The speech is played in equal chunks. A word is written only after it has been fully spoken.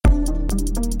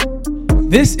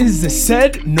This is the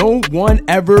Said No One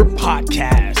Ever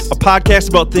podcast. A podcast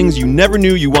about things you never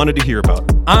knew you wanted to hear about.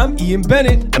 I'm Ian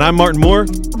Bennett. And I'm Martin Moore.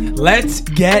 Let's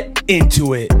get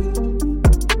into it.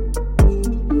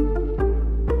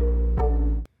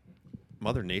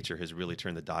 Mother Nature has really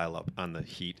turned the dial up on the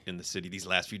heat in the city these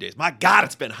last few days. My God,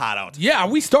 it's been hot out. Yeah,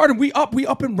 we started. We up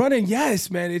and running.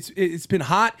 Yes, man. It's been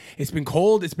hot. It's been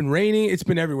cold. It's been raining. It's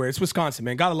been everywhere. It's Wisconsin,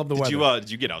 man. Gotta love the weather.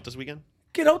 Did you get out this weekend?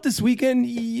 Get out this weekend?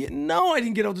 No, I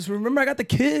didn't get out this weekend. Remember, I got the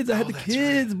kids. I had the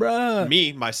kids, bruh.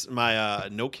 Me, my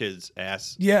no kids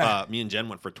ass. Yeah. Me and Jen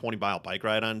went for a 20-mile bike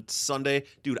ride on Sunday.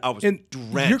 Dude, I was And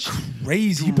drenched. You're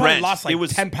crazy. You probably lost like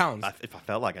 10 pounds. If I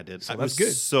felt like I did. So it that's was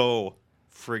good. so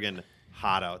friggin'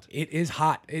 hot out. It is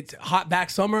hot. It's hot back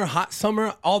summer, hot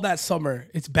summer, all that summer.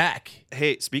 It's back.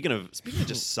 Hey, speaking of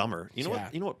just summer, you know Yeah.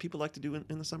 what? You know what people like to do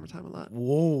in the summertime a lot?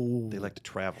 Whoa. They like to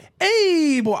travel.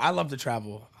 Hey, boy, I love to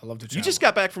travel. You just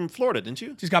got back from Florida, didn't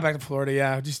you? Just got back to Florida,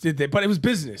 yeah. Just did that. But it was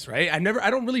business, right? I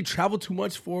don't really travel too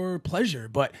much for pleasure.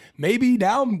 But maybe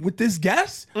now with this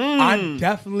guest, I'm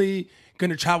definitely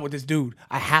gonna travel with this dude.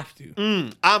 I have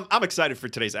to. I'm excited for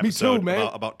today's episode too, man.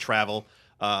 About travel.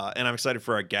 And I'm excited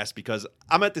for our guest because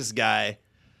I met this guy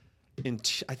in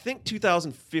I think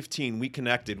 2015. We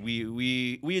connected.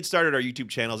 We had started our YouTube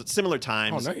channels at similar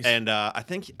times. Oh, nice. And I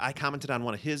think I commented on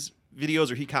one of his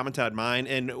videos or he commented on mine,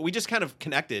 and we just kind of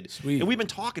connected. Sweet. And we've been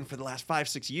talking for the last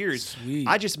 5-6 years. Sweet.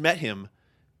 I just met him.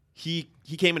 He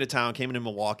came into town, came into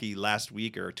Milwaukee last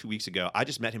week or 2 weeks ago. I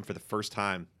just met him for the first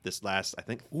time this last, I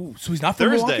think, Ooh, so he's not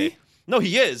from Thursday. Milwaukee? No,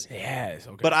 he is. Yes,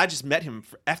 okay. But I just met him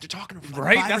after talking to him for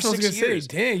like right, 5 that's or what I was 6 gonna years.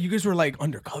 say. Damn, you guys were like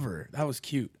undercover. That was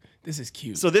cute. This is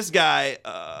cute. So this guy,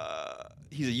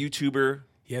 he's a YouTuber.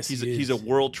 Yes, he's a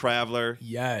world traveler.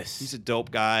 yes. He's a dope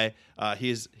guy.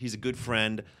 He's a good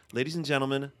friend. Ladies and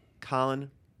gentlemen,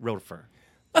 Colin Rodefer.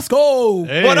 Let's go.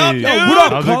 Hey, What up, dude? What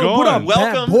up, How's it Colin? going? What up, bad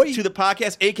Welcome boy? to the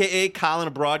podcast, a.k.a.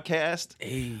 Colin Broadcast.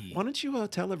 Hey. Why don't you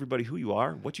tell everybody who you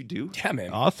are, what you do? Yeah, man.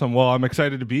 Awesome. Well, I'm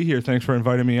excited to be here. Thanks for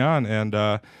inviting me on.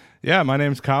 And yeah, my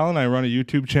name's Colin. I run a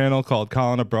YouTube channel called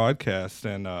Colin a Broadcast.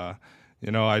 And,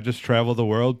 I just travel the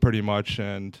world pretty much.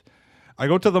 And I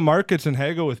go to the markets and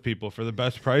haggle with people for the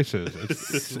best prices.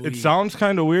 It sounds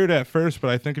kind of weird at first, but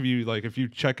I think if you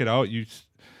check it out,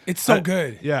 It's so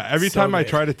good. Yeah, every So time I good.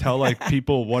 try to tell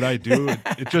people what I do,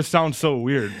 it just sounds so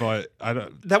weird. But I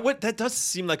don't. That does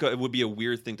seem like it would be a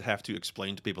weird thing to have to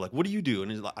explain to people. Like, what do you do?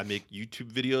 And he's like, I make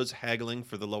YouTube videos haggling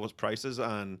for the lowest prices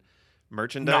on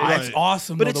merchandise. No, it's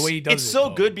awesome But though, the way he does it's it. so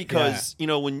though. good because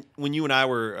when you and I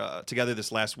were together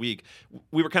this last week,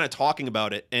 we were kind of talking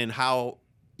about it and how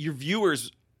your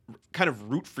viewers kind of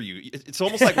root for you. It's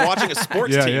almost like watching a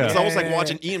sports Yeah, team. yeah. It's almost like Yeah.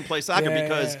 watching Ian play soccer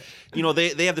because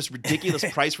they have this ridiculous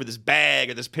price for this bag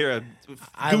or this pair of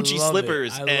I Gucci love it.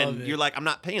 slippers, I love and it. you're like, I'm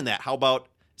not paying that. How about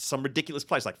some ridiculous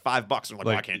price like $5? And I'm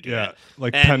like, I can't do that.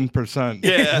 Like And- 10%.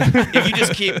 Yeah,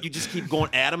 if you just keep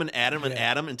going at them and at them and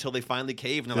at them until they finally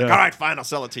cave, and they're like, Yeah. all right, fine, I'll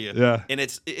sell it to you. Yeah. And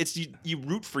it's you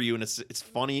root for you, and it's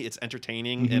funny, it's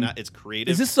entertaining, and it's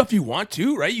creative. Is this stuff you want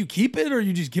to, right? You keep it or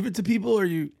you just give it to people or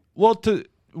you Well,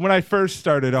 when I first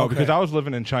started out, Okay. because I was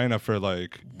living in China for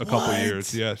like a couple What?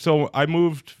 years. Yeah. So I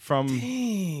moved from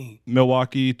Dang.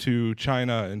 Milwaukee to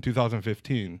China in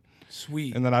 2015.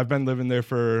 Sweet. And then I've been living there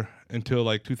until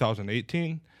like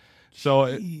 2018.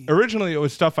 So originally it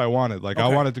was stuff I wanted. Like I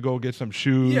Okay. wanted to go get some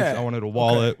shoes. Yeah. I wanted a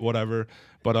wallet, whatever.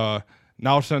 But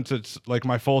now since it's like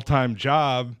my full-time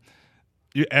job,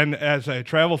 and as I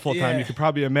travel full-time, Yeah. you could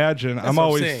probably imagine I'm what I'm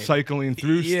always saying. cycling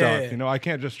through Yeah. stuff. I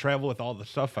can't just travel with all the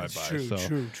stuff I buy. true, so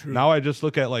true. now I just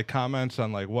look at like comments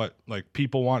on like what like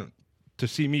people want to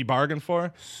see me bargain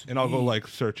for, and I'll go like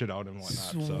search it out and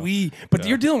whatnot. So, Sweet. But yeah.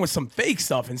 you're dealing with some fake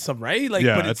stuff and some, right? Like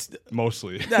yeah, but it's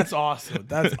mostly. that's awesome.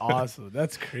 That's awesome.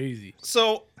 That's crazy.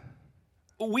 So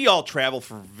we all travel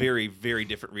for very, very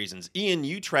different reasons. Ian,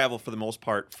 you travel for the most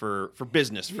part for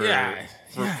business,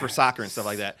 for soccer and stuff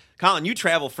like that. Colin, you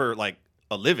travel for like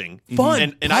a living. Fun,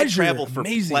 and I pleasure, travel for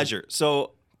amazing. pleasure.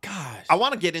 So Gosh. I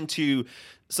want to get into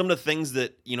some of the things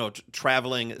that,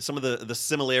 traveling, some of the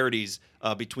similarities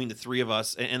between the three of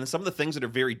us, and some of the things that are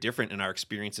very different in our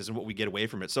experiences and what we get away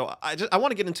from it. So I want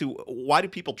to get into why do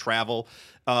people travel,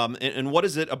 and what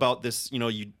is it about this,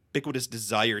 ubiquitous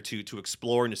desire to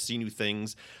explore and to see new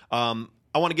things.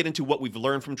 I want to get into what we've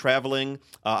learned from traveling.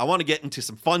 I want to get into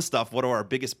some fun stuff. What are our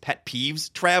biggest pet peeves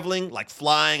traveling, like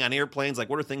flying on airplanes? Like,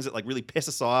 what are things that like really piss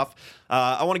us off?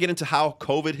 I want to get into how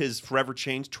COVID has forever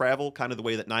changed travel, kind of the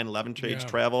way that 9/11 changed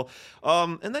travel.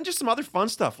 And then just some other fun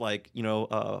stuff like,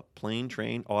 plane,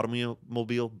 train,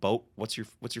 automobile, boat. What's your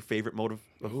favorite mode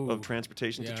of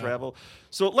transportation to travel?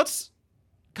 So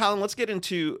Colin, let's get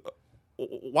into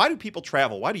why do people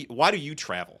travel? Why do you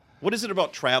travel? What is it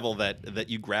about travel that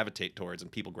you gravitate towards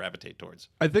and people gravitate towards?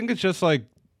 I think it's just like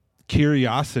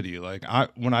curiosity. Like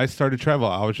when I started travel,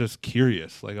 I was just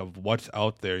curious, like of what's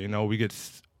out there. You know, we get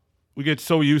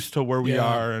so used to where we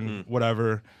are and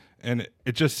whatever, and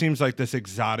it just seems like this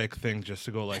exotic thing just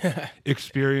to go like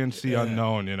experience the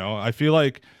unknown. You know, I feel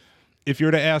like if you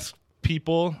were to ask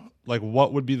people like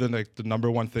what would be the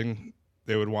number one thing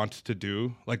they would want to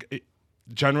do, like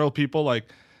general people, like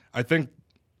I think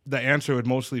the answer would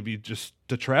mostly be just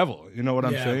to travel. You know what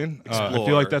I'm saying? I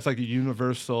feel like that's like a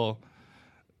universal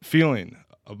feeling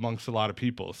amongst a lot of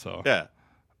people. So yeah.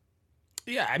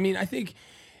 I mean, I think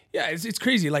it's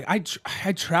crazy. Like I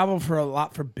travel for a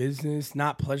lot for business,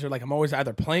 not pleasure. Like I'm always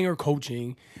either playing or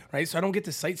coaching, right? So I don't get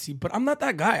to sightsee. But I'm not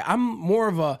that guy. I'm more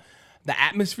of the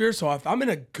atmosphere. So if I'm in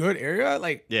a good area,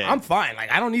 like I'm fine.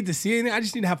 Like I don't need to see anything. I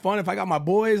just need to have fun. If I got my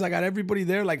boys, I got everybody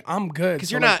there, like I'm good. Because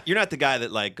so you're not the guy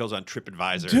that like goes on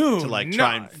TripAdvisor dude, to like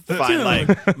try and find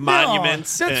like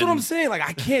monuments. That's what I'm saying. Like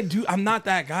I'm not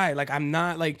that guy. Like I'm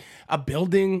not like a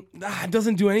building. It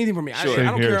doesn't do anything for me. Sure. I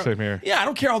don't care. Same here. Yeah, I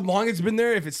don't care how long it's been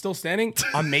there. If it's still standing,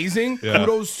 amazing.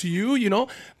 Kudos to you. You know,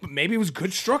 but maybe it was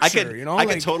good structure. I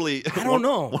could totally. I don't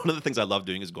know. One of the things I love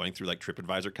doing is going through like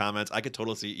TripAdvisor comments. I could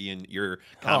totally see Ian your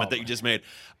comment that you just made.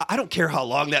 I don't care how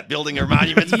long that building or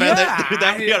monument's been there.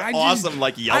 That would be an awesome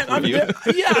like Yelp review.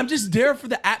 I'm just there for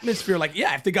the atmosphere. Like,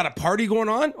 if they got a party going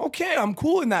on, okay, I'm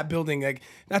cool in that building. Like,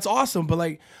 that's awesome. But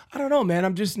like, I don't know, man.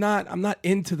 I'm not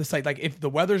into the site. Like, if the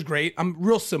weather's great, I'm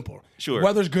real simple. Sure. The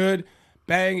weather's good.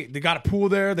 Bang. They got a pool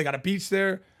there. They got a beach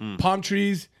there. Palm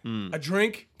trees. A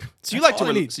drink. So you like to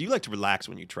relax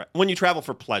when you travel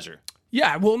for pleasure.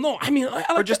 Yeah, well, no, I mean, I like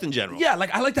or just in general. Yeah,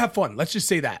 like I like to have fun. Let's just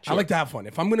say that. Sure. I like to have fun.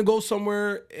 If I'm gonna go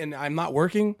somewhere and I'm not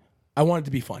working, I want it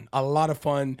to be fun. A lot of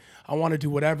fun. I want to do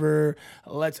whatever.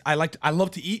 I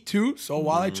love to eat too. So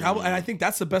while I travel, and I think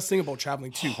that's the best thing about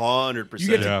traveling too. 100%. You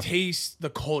get to taste the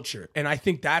culture, and I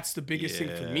think that's the biggest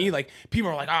thing for me. Like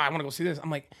people are like, I want to go see this. I'm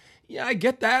like, yeah, I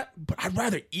get that, but I'd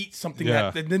rather eat something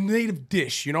the native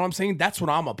dish. You know what I'm saying? That's what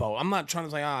I'm about. I'm not trying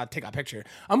to say, take a picture.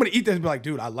 I'm gonna eat this and be like,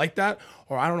 dude, I like that,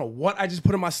 or I don't know what I just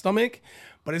put in my stomach,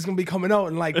 but it's gonna be coming out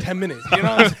in like 10 minutes. You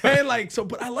know what I'm saying? Like, so,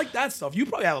 but I like that stuff. You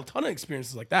probably have a ton of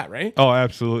experiences like that, right? Oh,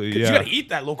 absolutely. Yeah. You gotta eat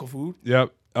that local food.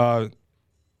 Yep.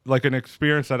 Like an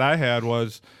experience that I had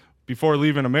was before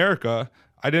leaving America,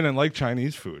 I didn't like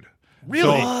Chinese food.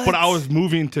 Really? But I was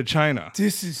moving to China.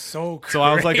 This is so crazy. So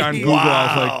I was like on Google.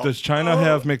 I was like, does China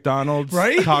have McDonald's,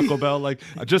 right? Taco Bell? Like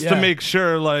just to make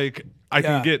sure like I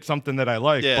can get something that I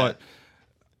like. Yeah. But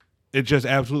it just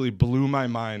absolutely blew my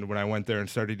mind when I went there and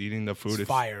started eating the food. It's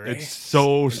fire, right? It's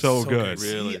so good.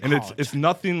 Really? And it's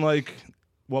nothing like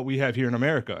what we have here in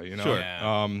America, you know. Sure.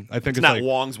 I think it's not like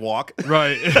Wong's Walk.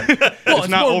 right. Well, it's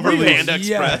not overly Panda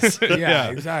Express. Yeah,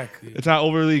 exactly. It's not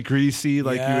overly greasy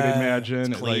like you would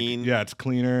imagine. It's clean. Like, it's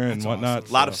cleaner and whatnot.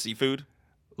 A lot of seafood.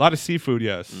 A lot of seafood,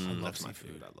 yes. That's my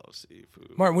food. I love seafood.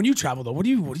 Martin, when you travel though, what do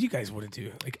you guys want to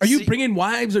do? Like, are you bringing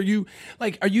wives? Are you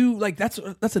like that's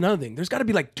another thing. There's got to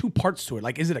be like two parts to it.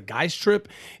 Like, is it a guy's trip?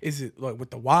 Is it like with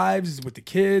the wives? Is it with the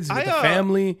kids? With the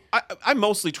family? I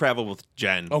mostly travel with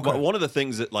Jen. Okay. One of the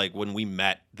things that like when we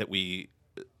met that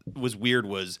was weird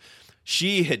was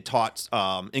she had taught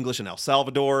English in El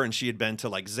Salvador, and she had been to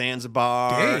like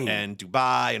Zanzibar and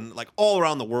Dubai and like all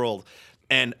around the world.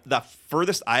 And the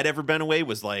furthest I'd ever been away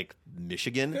was like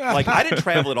Michigan. Like I didn't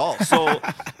travel at all. So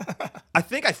I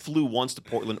think I flew once to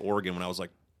Portland, Oregon when I was like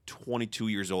 22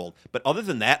 years old. But other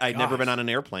than that, I'd never been on an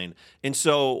airplane. And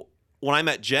so when I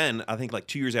met Jen, I think like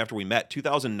 2 years after we met,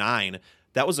 2009,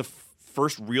 that was the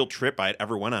first real trip I had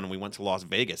ever went on. And we went to Las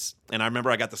Vegas. And I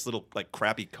remember I got this little like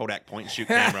crappy Kodak point and shoot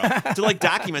camera to like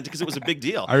document it because it was a big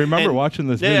deal. I remember watching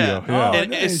this video. Yeah.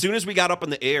 And as soon as we got up in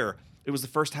the air, it was the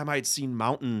first time I had seen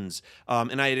mountains,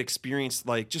 and I had experienced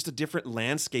like just a different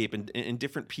landscape and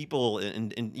different people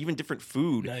and even different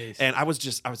food. Nice. And I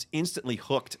was instantly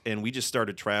hooked. And we just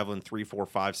started traveling 3, 4,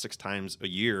 5, 6 times a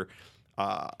year.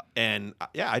 I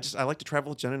like to travel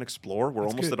with Jen and explore. We're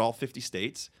almost at all 50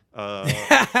 states.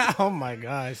 Oh my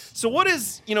gosh! So what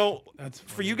is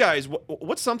for you guys?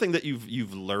 What's something that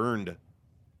you've learned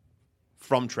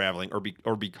from traveling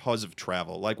or because of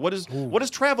travel? Like what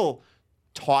has travel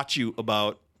taught you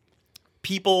about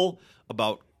people,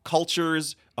 about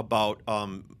cultures, about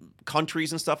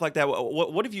countries and stuff like that?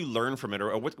 What have you learned from it,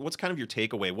 or what's kind of your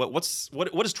takeaway?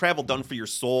 What has travel done for your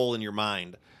soul and your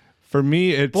mind? For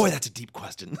me, it's that's a deep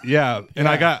question. Yeah, and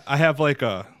I have like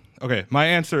my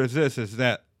answer is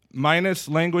that minus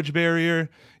language barrier,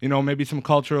 maybe some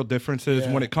cultural differences.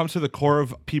 When it comes to the core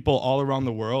of people all around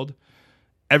the world,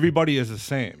 everybody is the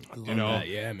same. I love you know, that.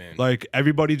 Yeah, man. like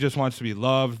everybody just wants to be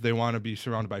loved. They want to be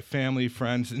surrounded by family,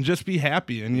 friends, and just be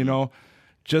happy. And you know,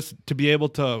 just to be able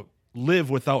to live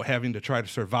without having to try to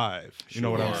survive. You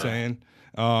know what I'm Sure. saying?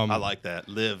 I like that.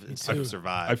 Live instead of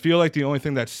survive. I feel like the only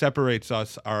thing that separates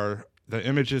us are the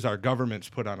images our governments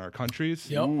put on our countries.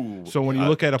 Yep. Ooh, So when you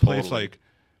look at a place totally.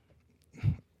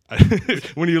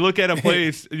 like, when you look at a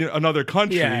place, you know, another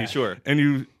country, Yeah. Sure. and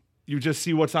you just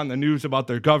see what's on the news about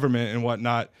their government and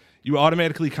whatnot, you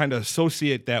automatically kind of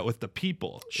associate that with the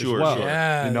people Sure, as well. sure.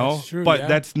 Yeah, you know, that's true, but yeah.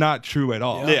 that's not true at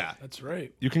all. Yeah. That's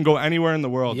right. You can go anywhere in the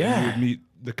world and Yeah. you would meet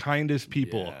the kindest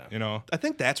people. Yeah. You know, I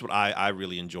think that's what I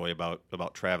really enjoy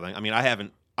about traveling. I mean, I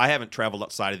haven't traveled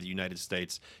outside of the United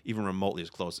States even remotely as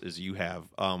close as you have.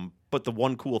 But the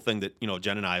one cool thing that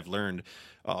Jen and I have learned,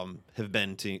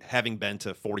 having been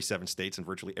to 47 states and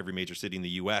virtually every major city in the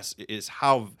U.S. is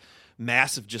how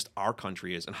massive just our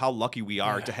country is and how lucky we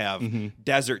are to have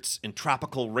deserts and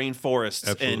tropical rainforests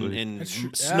Absolutely. and That's true.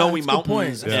 Yeah, snowy that's a good point.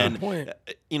 mountains. That's a And good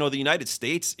point. the United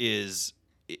States is.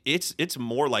 It's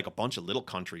more like a bunch of little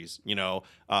countries,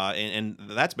 and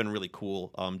that's been really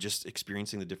cool. Just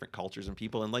experiencing the different cultures and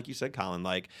people, and like you said, Colin,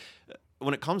 like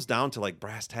when it comes down to like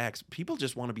brass tacks, people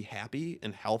just want to be happy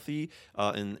and healthy,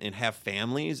 and have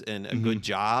families and a good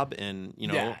job, and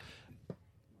Yeah.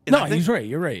 and No, I think- he's right.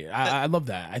 You're right. I love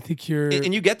that. I think you're.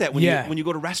 and you get that when Yeah. you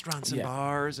go to restaurants and Yeah.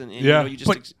 bars, and Yeah. you just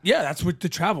But yeah, that's with the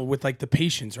travel with like the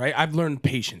patience, right? I've learned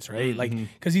patience, right? Like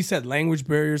because he said language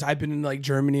barriers. I've been in like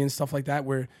Germany and stuff like that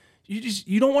where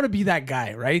you don't want to be that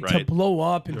guy, right? To Right. blow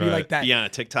up and be Right. like that. be on a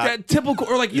TikTok. That typical,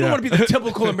 or like you don't Yeah. want to be the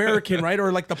typical American, right?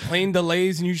 Or like the plane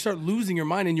delays, and you start losing your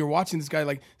mind, and you're watching this guy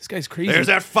like this guy's crazy. There's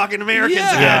that fucking Americans.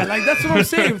 Yeah, again. like that's what I'm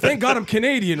saying. Thank God I'm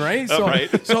Canadian, right? So, right.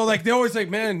 so like they always like,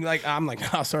 man, like I'm like,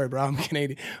 oh, sorry, bro, I'm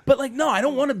Canadian. But like, no, I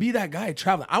don't want to be that guy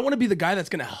traveling. I want to be the guy that's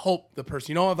gonna help the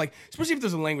person. You know, like especially if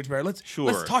there's a language barrier. Let's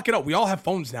talk it out. We all have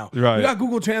phones now. Right. We got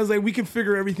Google Translate. We can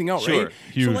figure everything out, Sure. right?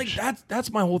 So like Huge.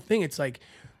 that's my whole thing. It's like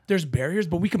there's barriers,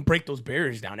 but we can break those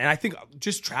barriers down. And I think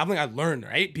just traveling, I learned,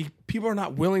 right? People are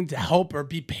not willing to help or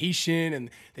be patient, and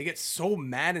they get so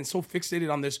mad and so fixated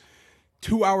on this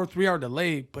 2-hour, 3-hour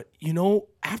delay. But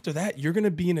after that, you're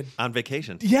gonna be in a On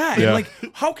vacation. yeah. Yeah. And like,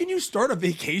 how can you start a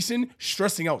vacation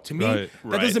stressing out? To me, Right.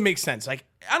 that doesn't make sense. Like,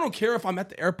 I don't care if I'm at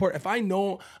the airport. If I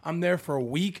know I'm there for a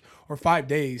week or 5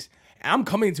 days, and I'm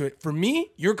coming to it. For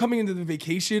me, you're coming into the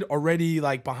vacation already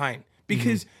like behind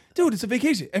because. Dude, it's a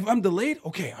vacation. If I'm delayed,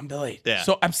 okay, I'm delayed. Yeah.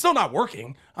 So I'm still not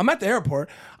working. I'm at the airport.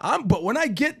 But when I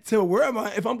get to where am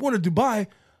I? If I'm going to Dubai,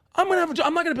 I'm not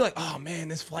gonna be like, oh man,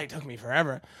 this flight took me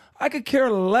forever. I could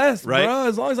care less, Right. bro.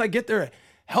 As long as I get there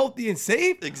healthy and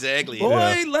safe. Exactly. Boy,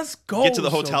 Yeah. let's go. Get to the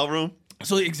So- hotel room.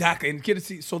 So exactly, and get to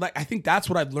see. So that I think that's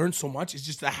what I've learned so much is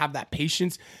just to have that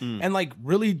patience and like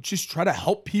really just try to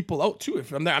help people out too.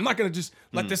 If I'm there, I'm not gonna just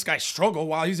let this guy struggle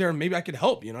while he's there. Maybe I could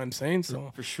help. You know what I'm saying?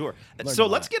 So For sure. Learned So a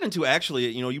let's lot. get into actually,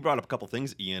 you brought up a couple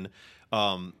things, Ian.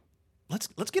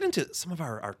 Let's get into some of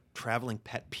our traveling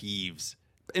pet peeves.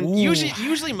 And Ooh.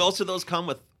 usually most of those come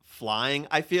with flying,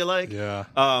 I feel like. Yeah.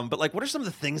 But like, what are some of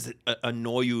the things that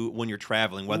annoy you when you're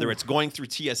traveling, whether it's going through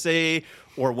TSA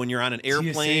or when you're on an is a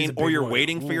airplane or big you're one.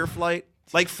 waiting for your flight?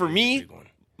 Like for me, big one.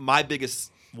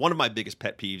 one of my biggest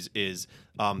pet peeves is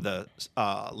the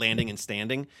landing and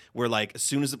standing, where like as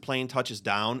soon as the plane touches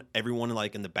down, everyone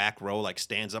like in the back row like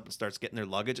stands up and starts getting their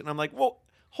luggage, and I'm like, well,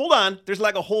 hold on, there's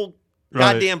like a whole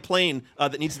Right. goddamn plane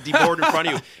that needs to deboard in front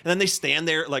of you, and then they stand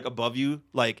there like above you,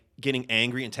 like getting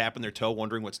angry and tapping their toe,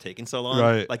 wondering what's taking so long.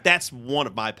 Right. Like that's one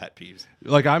of my pet peeves.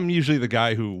 Like I'm usually the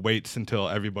guy who waits until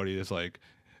everybody is like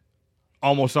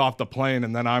almost off the plane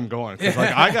and then I'm going. 'Cause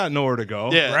like I got nowhere to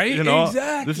go. Yeah. Right? You know,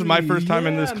 Exactly. this is my first time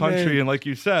in this Yeah, country, man. and like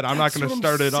you said, I'm That's not going to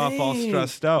what start I'm it off all saying.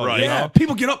 stressed out. Right. You yeah, know?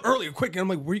 people get up early or quick, and I'm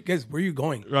like, where are you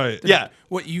going? Right. Yeah.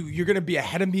 What you're gonna be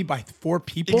ahead of me by 4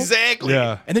 people? Exactly.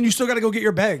 Yeah. And then you still got to go get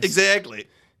your bags. Exactly.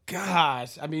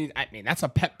 Gosh, I mean, that's a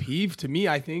pet peeve to me.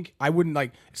 I think I wouldn't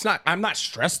like. It's not. I'm not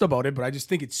stressed about it, but I just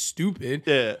think it's stupid.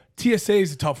 Yeah. TSA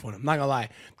is a tough one. I'm not gonna lie,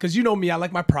 because you know me. I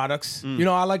like my products. You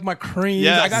know, I like my creams.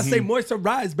 Yes. I gotta say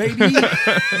moisturize, baby.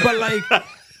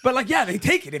 but like, yeah, they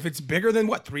take it if it's bigger than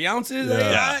what 3 ounces.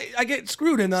 Yeah. I get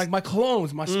screwed. And like my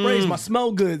colognes, my sprays, my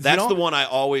smell goods. That's you know? the one I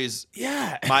always.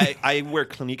 Yeah. I wear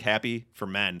Clinique Happy for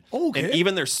men. Okay. And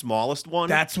even their smallest one.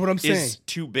 That's what I'm saying. Is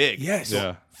too big. Yes. So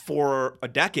Yeah. For a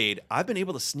decade, I've been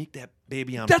able to sneak that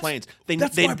baby on That's- planes.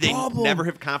 that's They my problem. never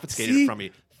have confiscated See? it from me.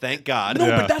 Thank God. No,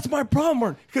 Yeah. but that's my problem,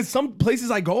 Mark. Because some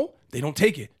places I go, they don't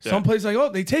take it. Some places I go,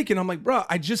 they take it. I'm like, bro,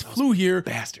 I just flew here.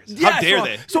 bastards. Yeah, How dare so,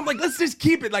 they? So I'm like, let's just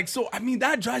keep it. Like, so I mean,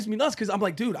 that drives me nuts because I'm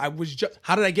like, dude, I was just.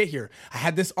 How did I get here? I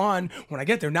had this on when I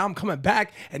get there. Now I'm coming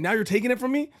back, and now you're taking it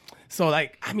from me. So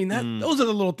like, I mean, those are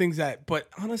the little things that. But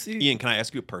honestly, Ian, can I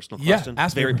ask you a personal Yeah, question?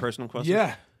 ask me. Very personal question.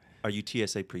 yeah, Are you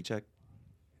TSA pre-check?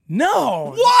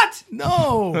 no, What?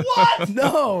 no, what?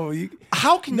 No,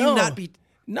 How can No. you not be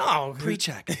no,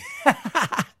 pre-check?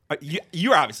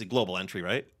 You're obviously global entry,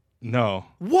 right? No.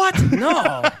 What?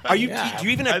 no. Are you? Yeah. Do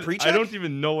you even have pre-check? I don't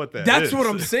even know what that is. That's what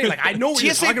I'm saying. Like, I know what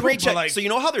you're TSA talking about, pre-check. but like, So you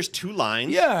know how there's two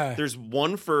lines? Yeah. There's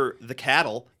one for the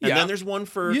cattle, and Yeah. then there's one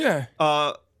for Yeah.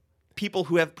 people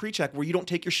who have pre-check where you don't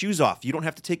take your shoes off. You don't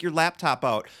have to take your laptop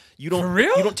out. You don't. For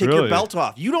real? You don't take your Really? belt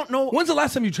off. You don't know. when's the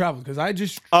last time you traveled? Because I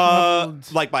just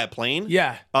traveled. Like by a plane?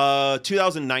 Yeah.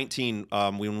 2019,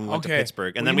 when we went to Okay.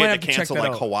 Pittsburgh, and Well, then you we might had to have to check cancel that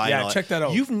like out. Hawaii. Yeah, and all that. check that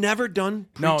out. You've never done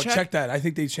No, pre-check? check that. I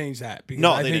think they changed that. Because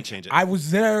No, I they think didn't change it. I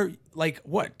was there like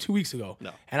what 2 weeks ago.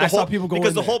 No. and The I saw whole- people go because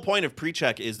in the there. whole point of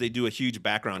pre-check is they do a huge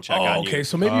background check Oh, on okay. you.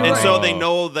 So maybe you're And right. so they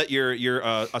know that you're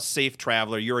a safe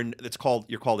traveler. You're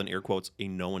called in air quotes a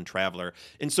known traveler.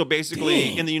 And so basically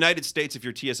Dang. in the United States, if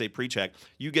you're TSA pre-check,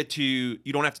 you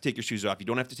don't have to take your shoes off. You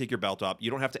don't have to take your belt off. You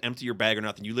don't have to empty your bag or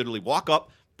nothing. You literally walk up,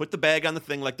 put the bag on the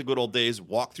thing like the good old days,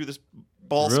 walk through this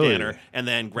ball Really? scanner, and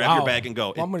then grab your Wow. bag and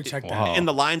go. Well, I'm gonna check that. Wow. And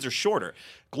the lines are shorter.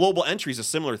 Global entry is a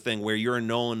similar thing where you're a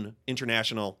known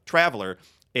international traveler.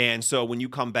 And so when you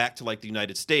come back to like the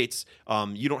United States,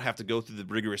 you don't have to go through the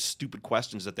rigorous, stupid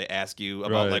questions that they ask you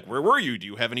about, Right. like, where were you? Do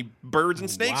you have any birds and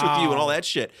snakes with you and all that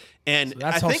shit? And So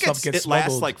that's I how think stuff gets it lasts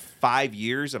smuggled. like 5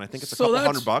 years, and I think it's a So couple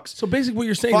that's- $100. So basically, what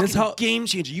you're saying Fucking is how game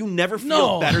changer. You never feel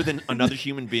No. better than another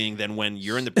human being than when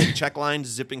you're in the pre-check line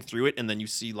zipping through it, and then you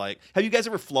see like, have you guys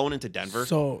ever flown into Denver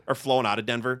or flown out of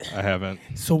Denver? I haven't.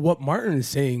 So what Martin is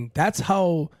saying, that's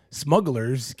how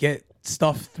smugglers get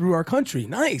stuff through our country.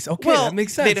 Nice. Okay, that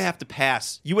makes sense. They'd have to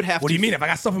pass. You would have What to. do you mean? If I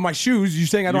got stuff in my shoes, you're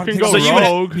saying I don't You have can to go take So you would-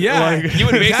 rogue. Yeah. like- You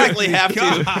would basically have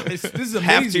to Gosh, this is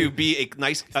have amazing. to be a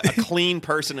clean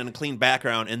person and a clean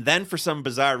background, and then for some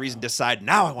bizarre reason decide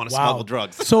now I want to smuggle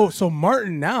drugs. So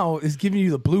Martin now is giving you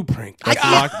the blueprint. That's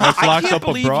Gosh, locked, I can't up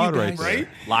believe abroad you right guys- there. right?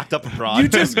 Locked up abroad.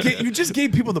 you just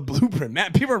gave people the blueprint,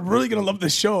 man. People are really gonna love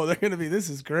this show. They're gonna be. This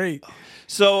is great.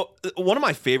 So one of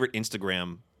my favorite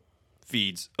Instagram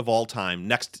feeds of all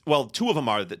time. Two of them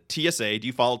are the TSA. Do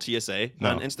you follow TSA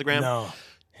on Instagram? No.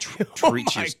 Treat,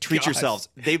 my treat gosh. yourselves.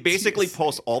 They basically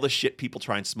post all the shit people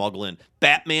try and smuggle in.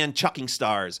 Batman chucking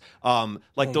stars,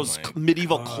 like those my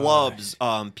medieval clubs.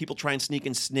 People try and sneak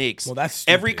in snakes. Well, that's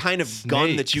every stupid. kind of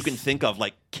gun that you Snakes. can think of,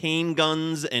 like cane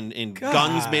guns and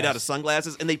guns made out of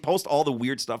sunglasses. And they post all the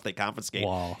weird stuff they confiscate.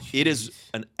 Wow. It is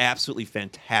an absolutely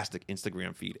fantastic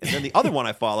Instagram feed. And then the other one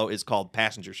I follow is called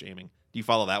Passenger Shaming. Do you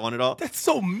follow that one at all? That's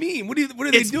so mean. What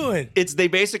are they doing? They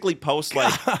basically post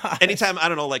like anytime I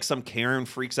don't know, like some Karen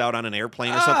freaks out on an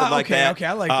airplane or something like okay, that. okay,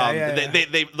 I like that,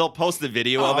 yeah, They'll post the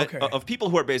video of it okay. of people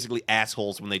who are basically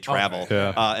assholes when they travel,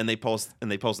 Yeah. and they post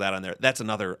that on there. That's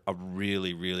a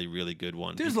really really really good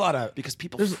one. There's a lot of because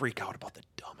people freak out about the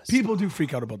dumbest. people do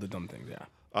freak out about the dumb things.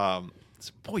 Yeah.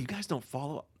 Boy, you guys don't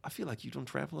follow. I feel like you don't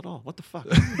travel at all. What the fuck?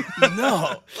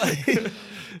 No.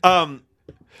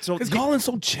 So Because Colin's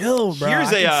so chill, bro. Here's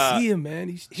I a, can see him, man.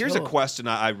 He's Here's a chill. question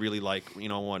I really like,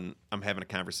 when I'm having a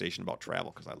conversation about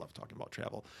travel, because I love talking about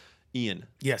travel. Ian,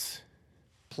 Yes.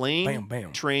 plane, Bam,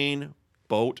 bam. train,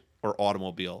 boat, or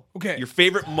automobile? Okay. Your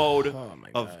favorite mode Oh, my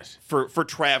gosh. for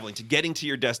traveling, to getting to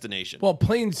your destination. Well,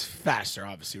 plane's faster,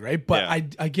 obviously, right? But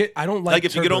Yeah. I don't like. Like,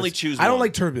 if you could only turbulence. choose I don't one.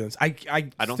 like turbulence. I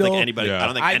don't still- think anybody, Yeah. I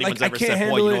don't think I- anyone's like, I ever can't said, boy,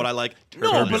 handle you know it. what I like? No,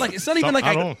 Turbulence. but like it's not even Some- like I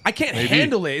I don't- can't maybe.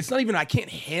 handle it. It's not even I can't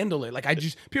handle it. Like I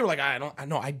just people are like I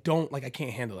don't like I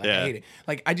can't handle it. Yeah. I hate it.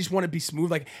 Like I just want to be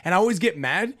smooth. Like and I always get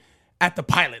mad at the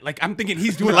pilot. Like I'm thinking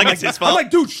he's doing Like it. it's his fault? I'm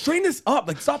like, dude, strain this up.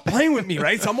 Like stop playing with me,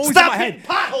 right? So I'm always Stop in my hitting head.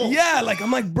 potholes! Yeah, like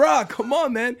I'm like, bruh, come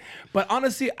on, man. But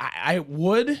honestly, I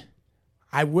would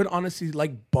honestly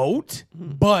like boat,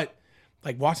 but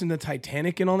like watching the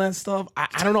Titanic and all that stuff, I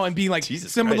don't know, and being like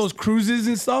Jesus some Christ. of those cruises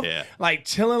and stuff, Yeah. like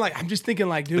chilling. Like I'm just thinking,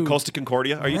 like, dude, Costa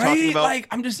Concordia, are you right? talking about? Like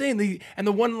I'm just saying the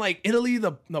one like Italy,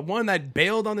 the one that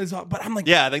bailed on this, but I'm like,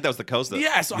 Yeah, I think that was the Costa.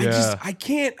 yeah. So Yeah. I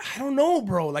can't, I don't know,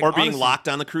 bro. Like Or being honestly, locked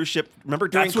on the cruise ship. Remember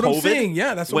during That's what COVID? I'm saying.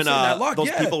 Yeah, that's what when I'm saying. That lock, those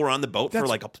yeah. people were on the boat for That's-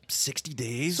 like 60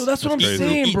 days. So that's what I'm crazy.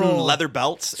 saying, eating bro. leather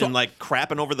belts and like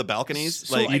crapping over the balconies.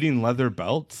 So like Eating leather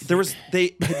belts.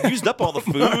 they had used up all the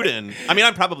food, and I mean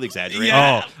I'm probably exaggerating.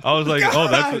 Yeah. Oh, I was like, oh,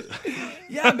 that's.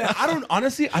 Yeah, man.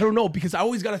 I don't know because I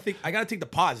always gotta think. I gotta take the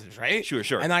positives, right? Sure.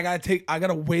 And I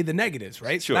gotta weigh the negatives,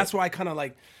 right? Sure. So that's why I kind of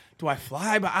like, do I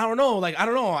fly? But I don't know. Like I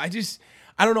don't know. I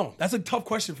don't know. That's a tough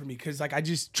question for me because like I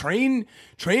just train.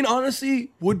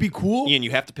 Honestly, would be cool. Ian,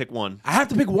 you have to pick one. I have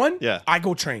to pick one. Yeah. I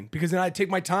go train because then I take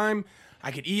my time.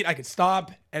 I could eat. I could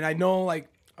stop, and I know like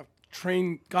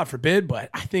train, God forbid, but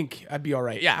I think I'd be all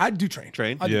right. Yeah, I'd do train.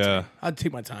 Train? I'd do Yeah. train. I'd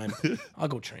take my time. I'll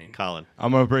go train. Colin.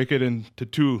 I'm gonna break it into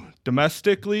two.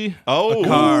 Domestically, Oh, a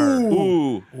car.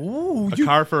 Ooh. Ooh, A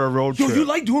car for a road yo, trip. you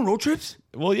like doing road trips?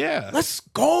 Well, yeah. Let's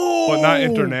go. But not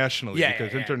internationally, Yeah,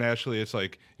 because yeah, yeah. internationally it's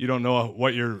like you don't know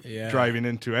what you're Yeah. driving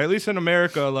into. At least in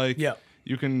America, like Yeah.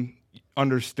 you can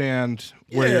understand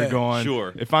where Yeah. you're going.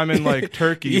 Sure. If I'm in like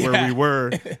Turkey where Yeah. we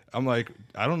were, I'm like,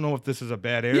 I don't know if this is a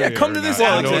bad area. Yeah, come or to this not.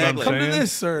 Well, You know what exactly. I'm Come to saying?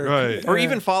 this, sir. Right. Or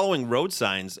even following road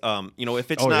signs.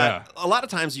 If it's Oh, not, yeah. a lot of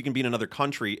times you can be in another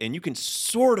country and you can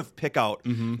sort of pick out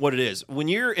what it is. When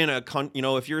you're in a,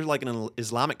 if you're like in an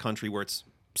Islamic country where it's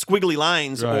squiggly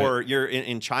lines, Right. or you're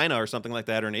in China or something like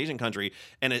that, or an Asian country,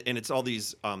 and it's all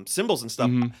these symbols and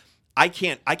stuff. I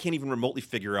can't even remotely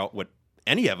figure out what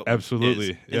any of it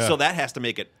Absolutely, is. And yeah. so that has to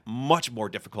make it much more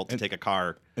difficult to take a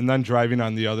car. And then driving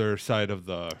on the other side of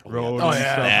the road Oh, and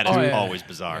yeah. stuff. That is Oh, yeah. always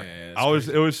bizarre.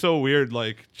 It was so weird.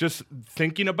 Like just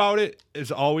thinking about it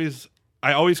is always.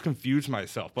 I always confuse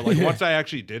myself, but like Yeah. once I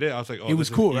actually did it, I was like, "Oh, It was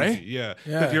this is cool, easy." right? Yeah,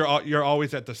 Yeah. because you're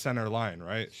always at the center line,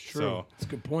 right? True. That's a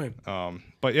good point.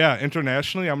 But yeah,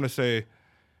 internationally, I'm gonna say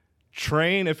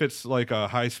train if it's like a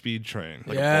high speed train.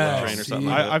 Like a bullet train or see? something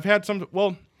like that. I've had some.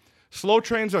 Well, slow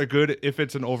trains are good if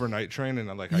it's an overnight train, and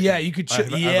I'm like, Yeah, you could I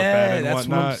have a yeah, bed and that's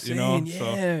what I'm whatnot, you know. saying, yeah. So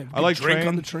I Good like drink train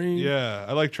on the train. Yeah,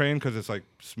 I like train because it's like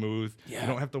smooth. Yeah. You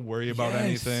don't have to worry about Yes,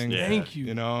 anything. Yeah. Thank you.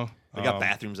 You know, They got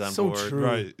bathrooms on so board. true.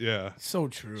 right? Yeah, So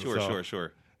true. Sure, So-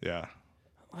 sure. yeah.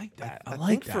 I like that. I I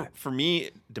like think that. for me,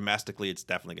 domestically, it's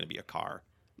definitely going to be a car.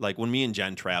 Like when me and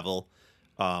Jen travel,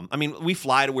 I mean, we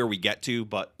fly to where we get to,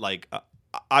 but like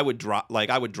I would drive. Like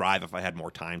I would drive if I had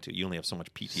more time to. You only have so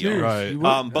much PTO. Seriously, Right. you would?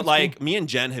 But That's like cool. me and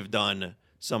Jen have done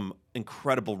some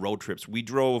incredible road trips. We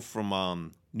drove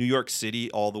from New York City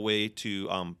all the way to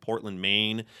Portland,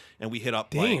 Maine, and we hit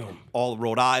up like Damn. all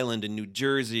Rhode Island and New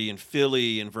Jersey and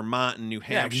Philly and Vermont and New Yeah, 'cause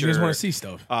Hampshire. you guys want to see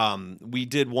stuff. We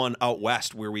did one out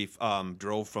west where we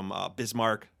drove from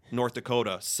Bismarck, North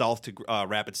Dakota, south to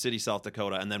Rapid City, South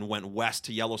Dakota, and then went west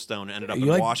to Yellowstone and ended up in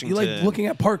You Washington. like looking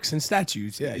at parks and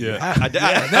statues. Yeah. you Yeah.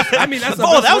 have- I mean, that's the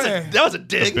oh, best way. that was a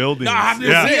dig. Buildings. No, I'm just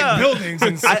yeah. saying, Yeah. buildings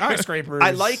and skyscrapers.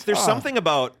 I like. There's Ah. something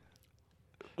about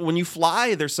when you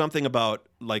fly. There's something about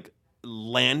like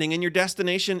landing in your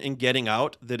destination and getting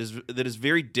out that is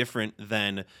very different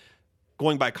than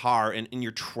going by car and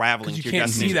you're traveling 'Cause to you your can't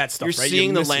see destination. that stuff, You're right? seeing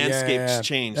You're the missing- landscapes yeah.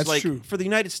 change. That's like true. for the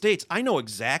United States, I know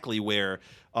exactly where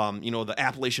the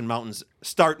Appalachian Mountains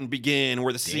start and begin,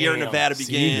 where the Sierra Damn. Nevada See,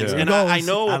 begins, there and it I goes.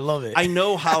 know I love it. I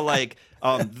know how like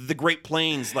the Great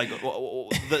Plains, like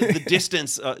the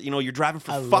distance. You're driving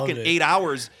for I love fucking it. 8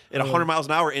 hours at 100 miles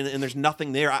an hour, and there's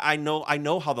nothing there. I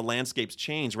know how the landscapes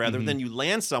change. Rather Mm-hmm. than you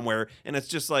land somewhere, and it's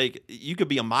just like you could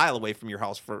be a mile away from your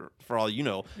house for all you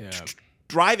know. Yeah.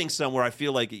 Driving somewhere, I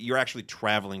feel like you're actually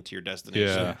traveling to your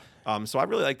destination. So I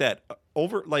really like that.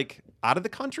 Over like out of the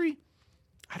country,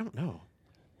 I don't know.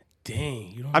 Dang.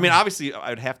 You don't I mean, know. obviously,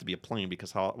 I'd have to be a plane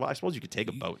because I suppose you could take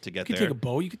a boat to get you could there. take a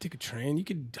boat. You could take a train. You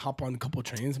could hop on a couple of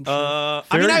trains. I'm sure. I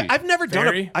mean, Ferry. I've never done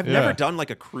Ferry? I've Yeah. never done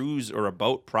like a cruise or a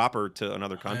boat proper to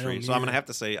another country. don't So I'm either. gonna have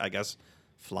to say, I guess,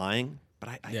 flying. But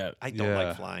I don't Yeah.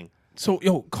 like flying. So,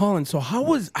 yo, Colin, so how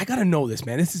was, I gotta know this,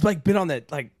 man. This has like been on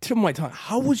that like tip of my tongue.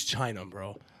 How was China,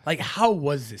 bro? Like, how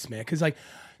was this, man? Because like,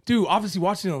 dude, obviously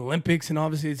watching the Olympics and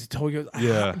obviously it's Tokyo.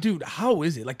 Yeah. Dude, how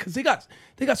is it? Like, cause they got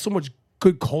so much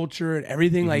good culture and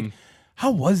everything. Like, how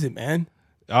was it, man?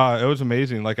 It was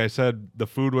amazing. Like I said, the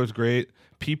food was great.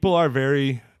 People are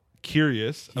very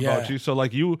curious about Yeah. you. So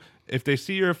like if they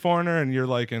see you're a foreigner and you're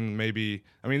like in maybe,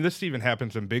 I mean, this even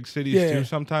happens in big cities Yeah. too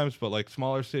sometimes, but like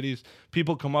smaller cities,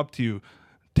 people come up to you,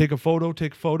 take a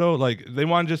photo. Like they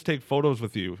want to just take photos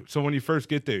with you. So when you first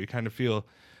get there, you kind of feel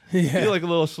like a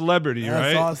little celebrity,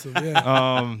 That's right? awesome.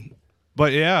 Yeah.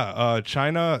 But yeah,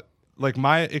 China, like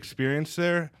my experience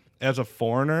there as a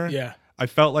foreigner, Yeah. I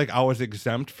felt like I was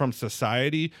exempt from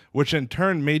society, which in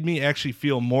turn made me actually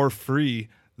feel more free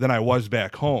than I was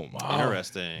back home.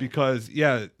 Interesting. Because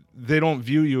they don't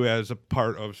view you as a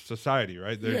part of society,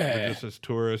 right? They're Yeah. just as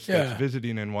tourists Yeah. that's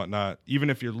visiting and whatnot, even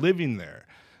if you're living there.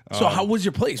 So how was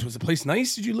your place? Was the place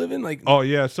nice? Did you live in like? Oh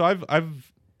yeah, so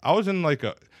I was in like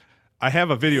I have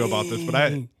a video about this, but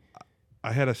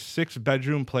I had a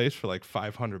 6-bedroom place for like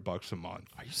 $500 a month.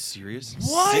 Are you serious?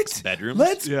 What? 6 bedrooms?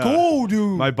 Let's Yeah. go,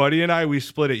 dude. My buddy and I, we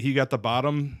split it. He got the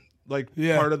bottom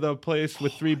Yeah. part of the place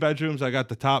with 3 bedrooms. I got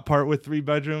the top part with 3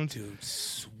 bedrooms. Dude,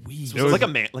 sweet. Was It it was-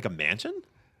 like a mansion?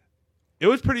 It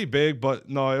was pretty big, but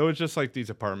no, it was just like these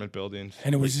apartment buildings.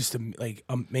 And it was just like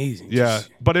amazing. Yeah,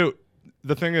 Just- but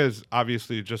the thing is,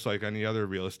 obviously, just like any other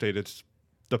real estate, it's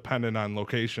dependent on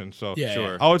location. So Yeah,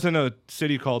 Sure. I was in a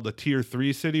city called the Tier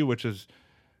 3 city, which is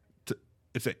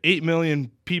it's an 8 million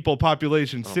people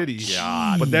population city,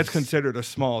 God. but that's considered a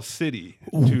small city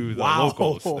to the Wow.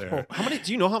 locals there.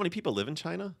 Do you know how many people live in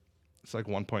China? It's like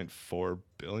 1.4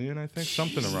 billion, I think,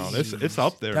 something around. It's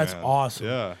up there. That's man. awesome.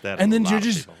 Yeah. That And is a then lot you're of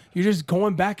just people. you're just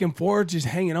going back and forth, just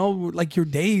hanging out. Like your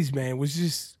days, man, was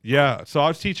just Yeah. So I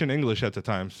was teaching English at the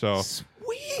time. So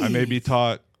sweet. I maybe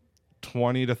taught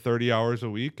 20 to 30 hours a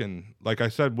week. And like I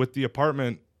said, with the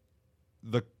apartment,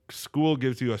 the school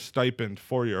gives you a stipend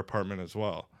for your apartment as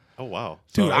well. Oh wow.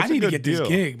 So Dude, I it's a need to good get this deal.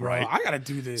 gig, bro. Right. I gotta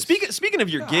do this. Speaking of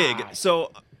your gig, God.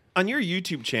 so on your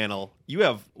YouTube channel, you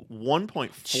have 1.4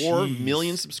 Jeez.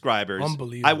 million subscribers.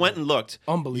 Unbelievable. I went and looked.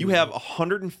 Unbelievable. You have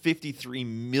 153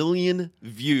 million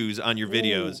views on your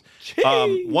videos.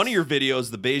 jeez. One of your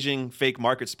videos, the Beijing fake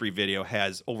market spree video,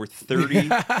 has over 30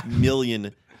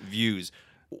 million views.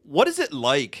 What is it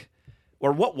like,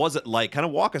 or what was it like? Kind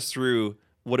of walk us through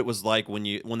what it was like when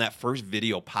that first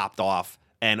video popped off.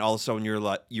 And all of a sudden,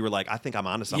 you were like, I think I'm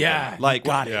onto something. Yeah, like,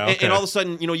 got it. Yeah, and okay. all of a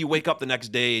sudden, you wake up the next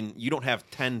day and you don't have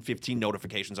 10, 15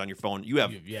 notifications on your phone. You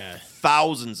have Yeah.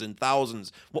 thousands and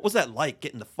thousands. What was that like,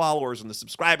 getting the followers and the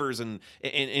subscribers and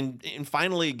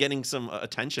finally getting some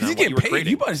attention on You what you getting were paid.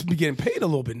 creating? You must be getting paid a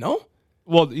little bit, no?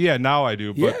 Well, yeah, now I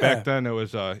do. But Yeah. back then it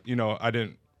was, I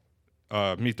didn't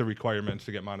meet the requirements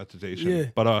to get monetization. Yeah.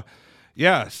 But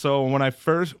yeah, so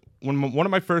when one of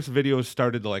my first videos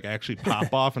started to like actually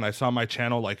pop off and I saw my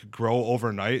channel like grow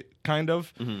overnight kind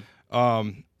of,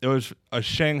 it was a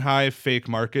Shanghai fake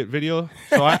market video.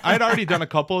 So I'd already done a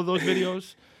couple of those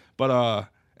videos, but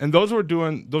and those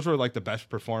were like the best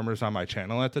performers on my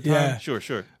channel at the time. Yeah.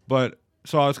 Sure. But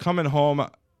so I was coming home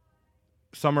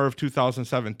summer of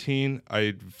 2017.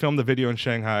 I filmed the video in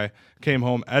Shanghai, came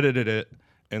home, edited it,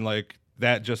 and like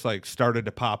that just like started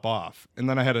to pop off. And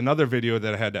then I had another video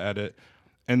that I had to edit,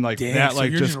 and like Dang, that so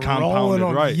like you're just just compounded, rolling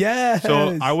on- right? Yes.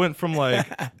 So I went from like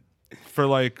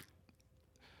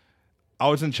I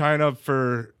was in China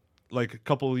for like a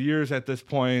couple of years at this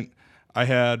point. I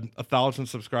had 1,000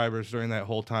 subscribers during that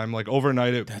whole time. Like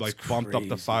overnight, it That's like bumped up to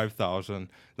crazy. 5,000.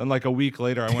 Then like a week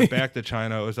later, I went back to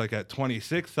China. It was like at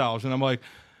 26,000. I'm like,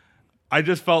 I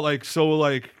just felt like so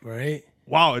like, Right?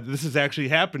 wow, this is actually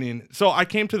happening. So I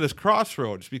came to this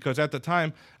crossroads because at the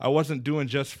time I wasn't doing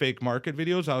just fake market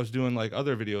videos. I was doing like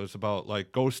other videos about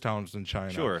like ghost towns in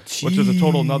China, Sure. which is a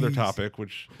total another Jeez. topic.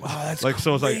 Which Wow, that's like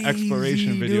so it's like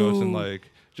exploration crazy, videos and dude.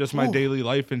 like just my Ooh. daily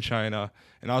life in China.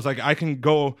 And I was like, I can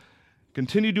go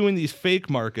continue doing these fake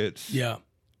markets, Yeah.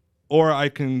 or I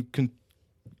can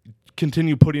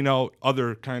continue putting out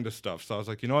other kind of stuff. So I was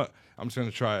like, you know what? I'm just gonna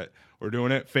try it. We're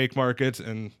doing it, fake markets,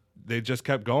 and they just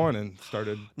kept going and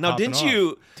started. Now, popping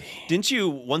didn't you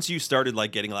once you started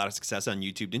like getting a lot of success on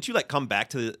YouTube, didn't you like come back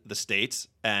to the States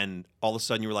and all of a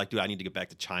sudden you were like, dude, I need to get back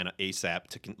to China ASAP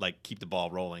to like keep the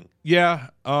ball rolling? Yeah.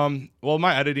 Well,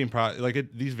 my editing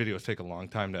these videos take a long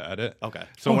time to edit. Okay.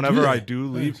 So Oh, whenever do I they? do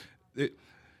leave,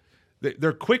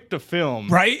 they're quick to film.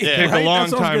 Right? Yeah. Take a Right? long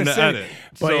That's what I was time gonna to say. edit.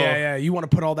 But So- yeah, you want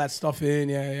to put all that stuff in.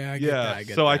 Yeah, I get that. I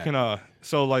get so I that. can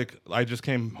so like I just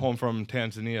came home from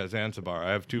Tanzania, Zanzibar.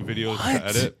 I have 2 videos What? to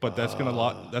edit, but that's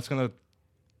gonna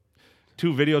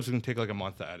 2 videos are gonna take like a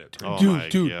month to edit. Oh my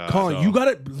Dude, God. Colin, So- you got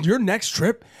it. Your next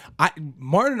trip,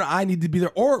 Martin and I need to be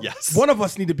there, or Yes. one of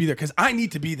us need to be there because I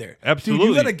need to be there. Absolutely.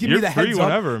 Dude, you gotta give me You're the free heads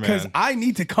whenever, up because man. I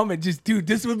need to come and just, dude,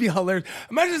 this would be hilarious.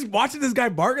 Imagine just watching this guy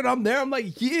barking. I'm there. I'm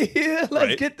like, yeah, let's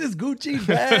Right. get this Gucci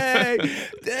bag.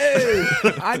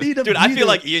 Dude, I need to. Dude, be I feel there.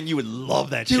 like Ian, you would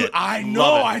love that Dude, shit. I Love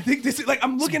know. it. I think this is like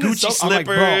I'm looking Gucci at stuff. I'm like,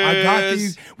 bro, I got slippers.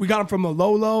 these. We got them from the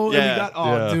Lolo. And Yeah. we got,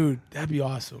 oh, Yeah. dude, that'd be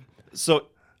awesome. So,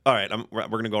 all right, we're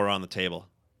gonna go around the table.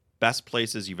 Best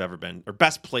places you've ever been, or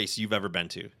best place you've ever been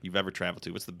to, you've ever traveled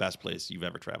to. What's the best place you've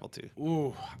ever traveled to?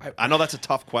 Ooh, I know that's a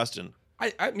tough question.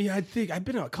 I mean, I think I've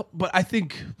been to a couple, but I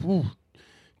think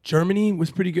Germany was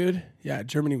pretty good. Yeah,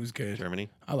 Germany was good. Germany.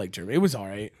 I like Germany. It was all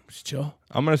right. It was chill.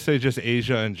 I'm gonna say just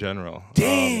Asia in general.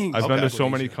 Dang. I've been Okay. to so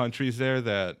many Asia. countries there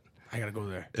that I gotta go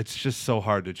there. it's just so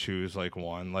hard to choose like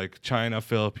one. Like China,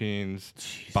 Philippines,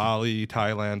 Bali,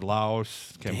 Thailand,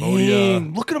 Laos, Cambodia,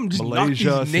 Dang, look at them just knock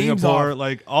Malaysia, these names Singapore, off.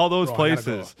 like all those Bro, I gotta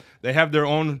places, they have their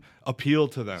own appeal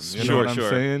to them. You know Sure, what I'm sure.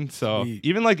 saying? So Sweet.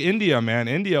 even like India, man,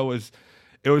 India was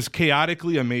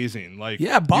chaotically amazing. Like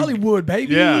Yeah, Bollywood,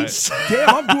 baby. Yeah. Damn,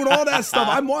 I'm doing all that stuff.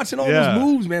 I'm watching all Yeah. those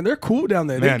moves, man. They're cool down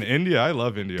there. man, India, I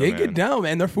love India. they man. get down,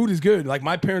 man. Their food is good. Like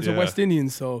my parents are Yeah. West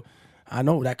Indians, so I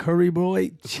know that curry, boy.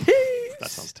 Jeez. That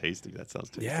sounds tasty. That sounds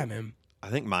tasty. Yeah, man. I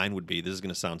think mine would be. This is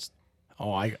gonna sound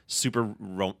Oh, I super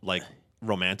like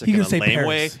romantic He in can a say lame Paris.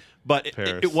 way, but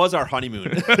Paris. it was our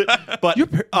honeymoon. But it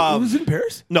was in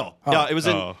Paris? no, it was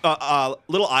in Oh. a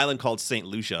little island called St.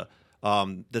 Lucia.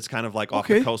 That's kind of like off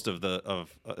the coast of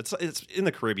it's in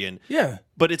the Caribbean. Yeah.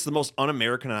 But it's the most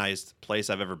un-Americanized place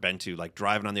I've ever been to. Like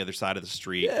driving on the other side of the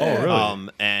street. Yeah. Oh, really?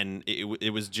 And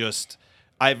it was just.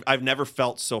 I've never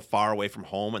felt so far away from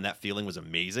home, and that feeling was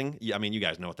amazing. I mean, you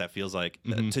guys know what that feels like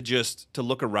to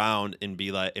look around and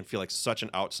be like and feel like such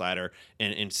an outsider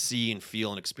and see and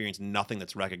feel and experience nothing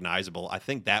that's recognizable. I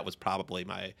think that was probably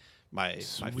my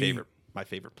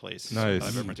favorite place Nice.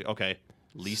 I've ever been to. Okay,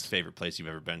 least favorite place you've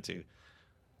ever been to.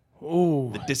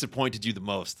 Oh. That disappointed you the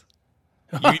most,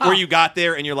 where you got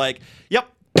there and you're like, "Yep,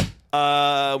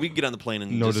 we can get on the plane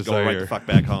and No just go right desire. the fuck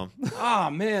back home." Oh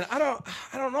man, I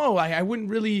don't know. I wouldn't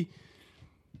really.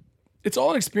 It's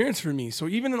all an experience for me. So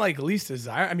even like least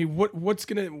desire. I mean, what's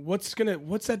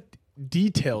that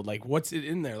detailed? Like, what's it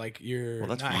in there? Like you're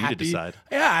That's not for you to happy? decide.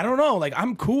 Yeah, I don't know. Like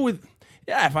I'm cool with.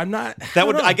 Yeah, if I'm not.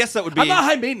 I guess that would be. I'm not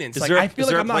high maintenance. Is Like there, I feel is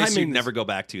there like a I'm not high place you'd maintenance. never go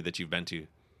back to that you've been to,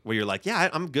 where you're like, yeah,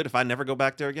 I'm good if I never go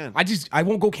back there again? I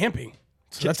won't go camping.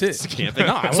 So that's it. It's camping.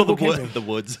 No, I won't So go the wood, camping. the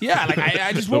woods. Yeah, like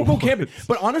I just won't go camping.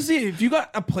 But honestly, if you got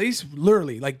a place,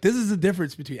 literally, like this is the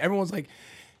difference between everyone's like,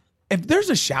 if there's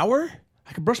a shower,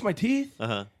 I could brush my teeth,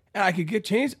 and I could get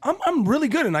changed. I'm really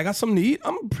good, and I got something to eat.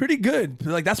 I'm pretty good.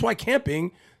 Like that's why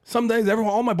camping. Some days,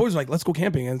 all my boys are like, let's go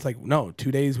camping, and it's like, no,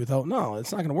 2 days without, no,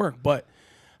 it's not gonna work. But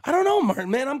I don't know, Martin,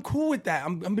 man, I'm cool with that.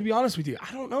 I'm gonna be honest with you.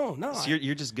 I don't know. No, So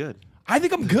you're just good. I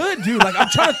think I'm good, dude. Like I'm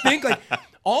trying to think, like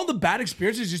all the bad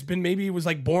experiences just been maybe it was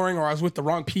like boring or I was with the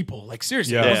wrong people. Like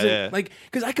seriously, Yeah. it wasn't, Yeah. like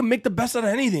because I can make the best out of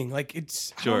anything. Like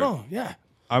it's I Sure. don't know. Yeah.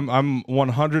 I'm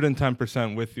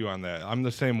 110% with you on that. I'm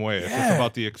the same way. It's just Yeah.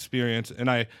 about the experience, and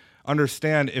I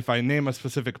understand if I name a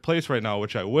specific place right now,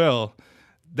 which I will.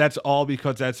 That's all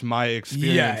because that's my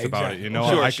experience about exactly. it. You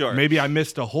know, Sure. Maybe I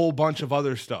missed a whole bunch of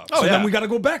other stuff. So yeah. then we got to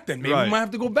go back. Then maybe Right. we might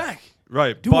have to go back.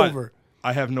 Right, Do but over.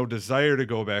 I have no desire to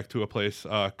go back to a place,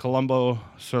 Colombo,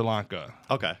 Sri Lanka.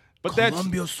 Okay. But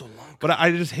Colombia, Sri Lanka. but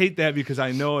I just hate that because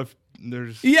I know if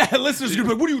there's Yeah, listeners are gonna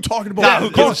be like, what are you talking about? Nah,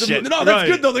 who gives a Come- shit? No, that's Right.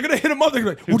 good though. They're gonna hit him up. They're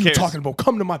gonna be like, what are you cares? talking about?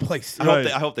 Come to my place. Right.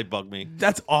 I hope they bug me.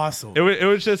 That's awesome. it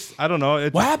was just I don't know.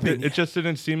 What happened? It just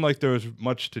didn't seem like there was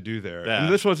much to do there, Yeah.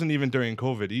 and this wasn't even during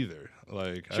COVID either.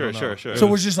 Like I don't know. Sure. So it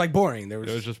was just like boring. There It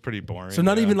was just pretty boring. so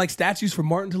not yeah. even like statues for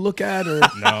Martin to look at, or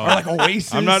No. or like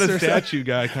Oasis. I'm not or a something. statue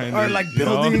guy, kind of. Or like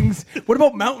buildings. What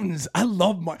about mountains? I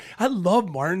love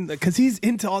Martin because he's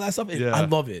into all that stuff. And Yeah. I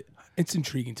love it. It's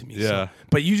intriguing to me. Yeah. So.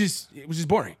 But it was just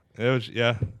boring. It was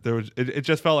There was it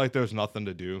just felt like there was nothing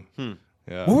to do.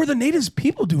 Yeah. What were the natives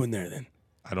people doing there then?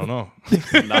 I don't know.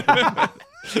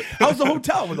 How's the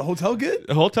hotel? Was the hotel good?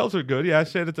 The hotels are good. Yeah, I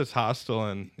stayed at this hostel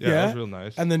and it was real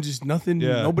nice. And then just nothing.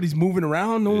 Yeah. Nobody's moving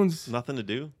around. No one's. Nothing to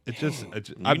do. It just,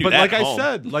 do but that like at I home.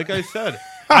 said,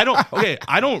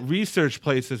 I don't research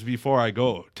places before I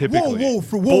go. Typically,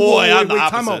 Boy, I'm the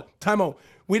Time opposite. out. Time out.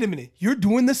 Wait a minute. You're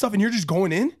doing this stuff and you're just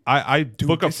going in? I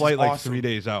book a this is flight like awesome. 3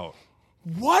 days out.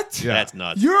 What? Yeah. That's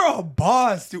nuts. You're a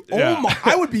boss, dude. Yeah. Oh my!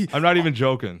 I would be. I'm not even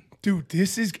joking. Dude,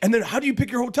 this is. And then how do you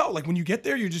pick your hotel? Like when you get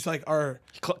there, you're just like,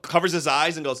 He covers his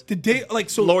eyes and goes. the day, like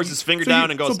so. Lowers his finger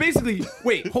down and goes- So basically,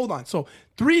 wait, hold on. So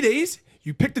 3 days,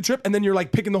 you pick the trip, and then you're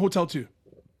like picking the hotel too.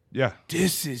 Yeah,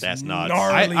 This is That's nuts.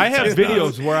 gnarly. I have dude.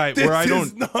 videos where I This where I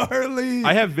is don't. gnarly.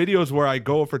 I have videos where I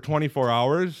go for 24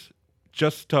 hours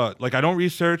just to like I don't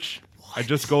research. I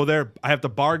just go there. I have to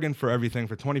bargain for everything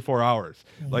for 24 hours.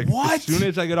 Like What? as soon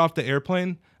as I get off the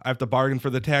airplane, I have to bargain for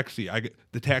the taxi.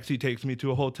 The taxi takes me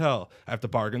to a hotel. I have to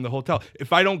bargain the hotel.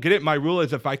 If I don't get it, my rule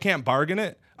is if I can't bargain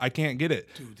it, I can't get it.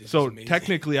 this so is amazing.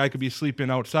 technically, I could be sleeping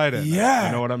outside at night. Yeah.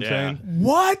 You know what I'm Yeah. saying?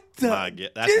 What the?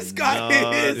 That's This guy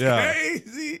nuts. is Yeah.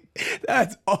 crazy.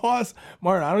 That's awesome,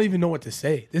 Martin. I don't even know what to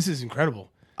say. This is incredible,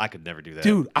 I could never do that.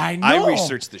 dude. I know. I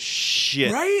research the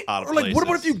shit right? out of Or like, what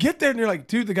about if places. you get there and you're like,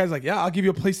 dude, the guy's like, yeah, I'll give you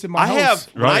a place in my I house. have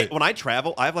Right. when I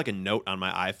travel, I have like a note on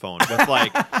my iPhone with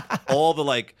like all the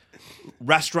like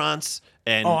restaurants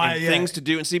and, and yeah. things to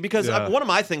do and see because Yeah. one of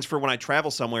my things for when I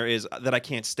travel somewhere is that I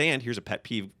can't stand. Here's a pet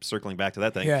peeve. Circling back to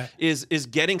that thing, Yeah. is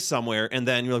getting somewhere and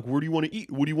then you're like, where do you want to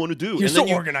eat? What do you want to do? You're and so then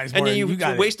you, organized, and then Martin. You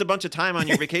got it. waste a bunch of time on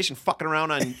your vacation fucking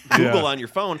around on Google on your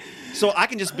phone. So I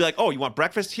can just be like, oh, you want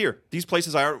breakfast? Here, these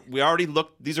places we already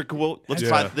looked. These are cool. Let's That's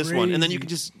try this one, and then you crazy. can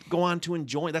just go on to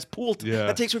enjoy. That's pool. Yeah.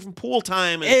 That takes away from pool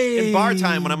time and, Hey, and bar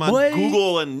time when I'm on boy.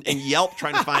 Google and Yelp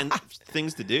trying to find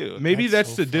things to do. Maybe That's that's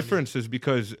so the funny. difference is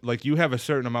because like you have a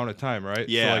certain amount of time, right?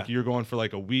 Yeah. So like you're going for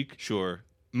like a week. Sure.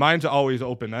 Mine's always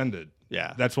open ended.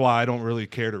 Yeah. That's why I don't really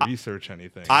care to research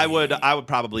anything. I would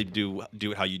probably do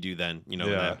it how you do then, you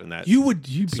know, in that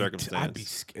You'd circumstance. I'd be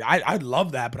scared. I'd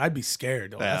love that, but I'd be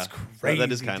scared. Oh, that's crazy.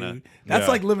 That is kind of. That's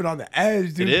like living on the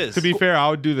edge, dude. It is. To be fair, I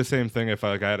would do the same thing if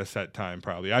I had a set time.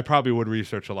 Probably, I probably would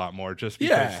research a lot more just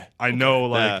because I know,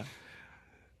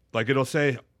 like it'll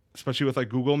say, especially with like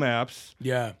Google Maps.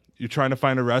 Yeah. You're trying to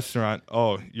find a restaurant.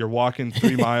 Oh, you're walking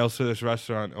 3 miles to this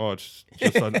restaurant. Oh, it's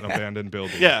just an abandoned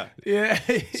building. Yeah.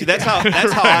 See, that's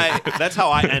how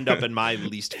I end up in my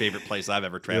least favorite place I've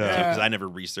ever traveled to because I never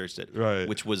researched it. Right.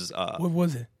 Which was what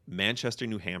was it? Manchester,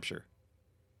 New Hampshire.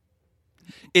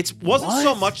 It wasn't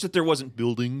so much that there wasn't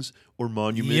buildings or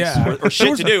monuments or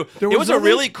shit to do. It was a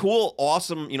really cool,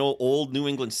 awesome, old New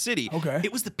England city. Okay.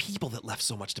 It was the people that left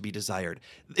so much to be desired.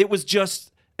 It was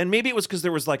just. And maybe it was because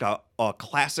there was like a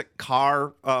classic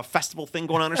car festival thing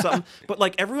going on or something. But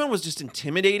like everyone was just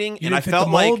intimidating. And I felt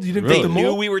like they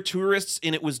knew we were tourists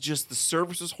and it was just the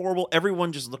service was horrible.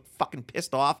 Everyone just looked fucking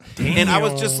pissed off. Damn. And I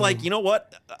was just like, you know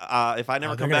what? If I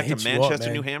never come back to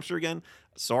Manchester, New Hampshire again,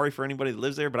 sorry for anybody that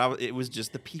lives there, but it was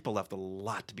just the people left a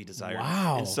lot to be desired.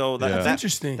 Wow. And so that's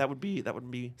interesting. That would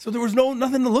be. So there was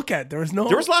nothing to look at. There was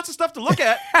lots of stuff to look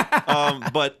at.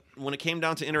 But when it came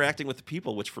down to interacting with the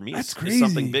people, which for me is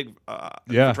something big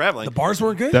for traveling. The bars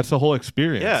weren't good? That's the whole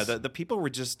experience. Yeah, the people were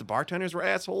just, the bartenders were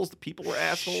assholes, the people were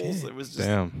assholes. Shit. It was just...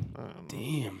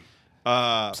 Damn.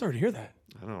 I'm sorry to hear that.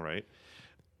 I know, right?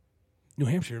 New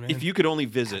Hampshire, man. If you could only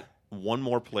visit one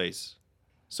more place,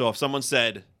 so if someone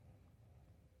said,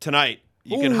 tonight,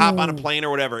 you can hop on a plane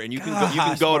or whatever, and you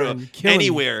can go to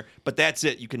anywhere, but that's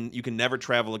it. You can never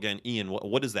travel again. Ian,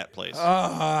 what is that place?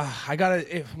 I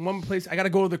gotta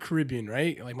go to the Caribbean,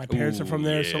 right? Like my parents are from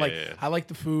there, so like I like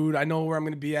the food. I know where I'm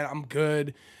gonna be at. I'm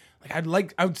good.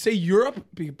 Like I would say Europe,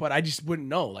 but I just wouldn't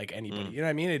know like anybody. You know what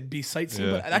I mean? It'd be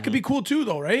sightseeing, but that could be cool too,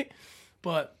 though, right?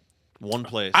 But one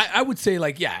place, I would say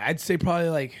I'd say probably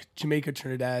like Jamaica,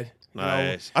 Trinidad.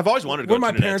 Nice. I've always wanted to go where to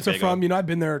my Trinidad, parents are from. I've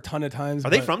been there a ton of times. Are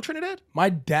they from Trinidad? My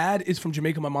dad is from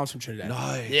Jamaica. My mom's from Trinidad.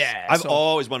 Nice. Yeah. I've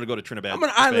always wanted to go to Trinidad. I'm an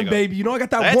island baby. I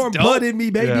got that warm blood in me,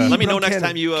 baby. Yeah. Let me know next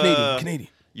time you Canadian.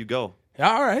 You go.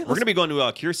 Yeah, all right. We're gonna be going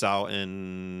to Curacao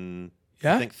in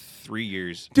I think 3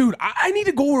 years. Dude, I need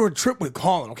to go on a trip with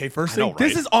Colin, okay? First thing,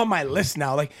 this is on my list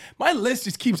now. Like, my list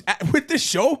just keeps, with this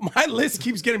show, my list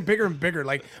keeps getting bigger and bigger.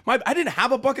 Like, I didn't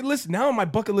have a bucket list. Now my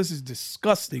bucket list is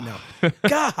disgusting now.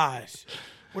 Gosh.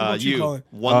 What about you,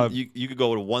 Colin? You could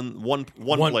go to one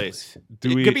place.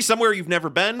 It could be somewhere you've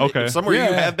never been. Okay. Somewhere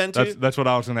you have been to. That's what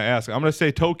I was going to ask. I'm going to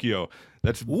say Tokyo.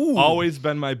 That's always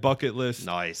been my bucket list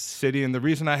city. And the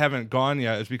reason I haven't gone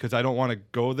yet is because I don't want to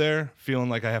go there feeling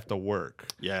like I have to work.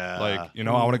 Yeah. Like, I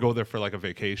want to go there for like a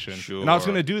vacation. Sure. And I was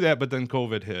going to do that, but then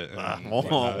COVID hit.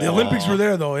 The Olympics were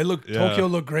there, though. Tokyo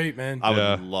looked great, man. I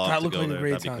would love to go there.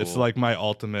 Great time. Cool. It's like my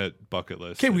ultimate bucket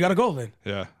list. Okay, we got to go then.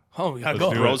 Yeah. Oh, we gotta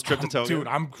go. Rose trip to Tokyo.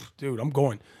 Dude, I'm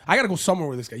going. I gotta go somewhere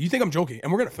with this guy. You think I'm joking? And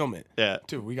we're gonna film it. Yeah.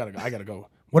 Dude, we gotta go. I gotta go.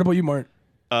 What about you, Martin?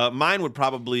 Mine would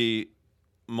probably,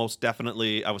 most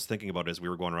definitely, I was thinking about it as we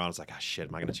were going around. I was like, shit,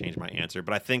 am I gonna change my answer?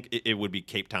 But I think it would be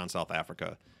Cape Town, South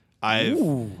Africa.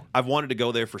 I've wanted to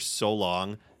go there for so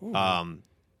long.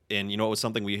 And it was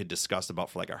something we had discussed about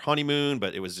for like our honeymoon,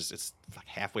 but it's like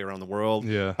halfway around the world.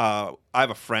 Yeah. I have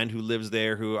a friend who lives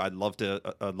there who I'd love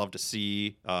to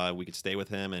see. We could stay with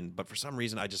him, but for some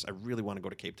reason I really want to go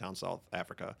to Cape Town, South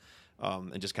Africa,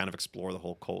 and just kind of explore the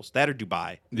whole coast. That or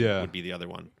Dubai. Would be the other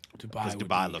one.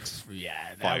 Dubai looks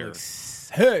fire. That looks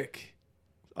sick.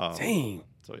 Dang.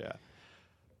 So yeah,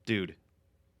 dude,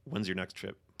 when's your next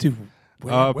trip? Dude.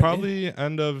 Probably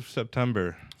end of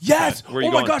September. Yes. Where are you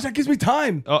oh my going? gosh, that gives me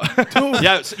time. Dude.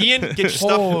 Yeah, so Ian, get your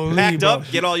stuff packed up.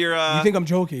 Get all your. You think I'm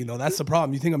joking? No, that's the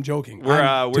problem. You think I'm joking. Where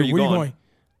are you going?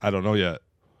 I don't know yet.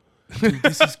 Dude,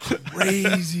 this is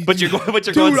crazy. But you're going. But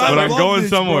I'm going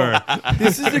somewhere.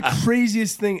 This is the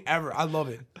craziest thing ever. I love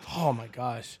it. Oh my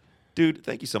gosh. Dude,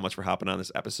 thank you so much for hopping on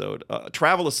this episode.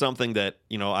 Travel is something that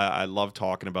I love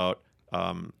talking about.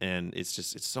 And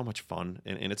it's so much fun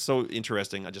and it's so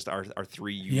interesting. Just our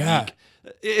three unique. Yeah.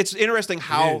 It's interesting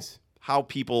how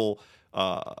people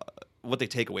what they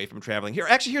take away from traveling.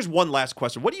 Here's one last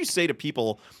question. What do you say to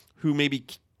people who maybe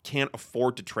can't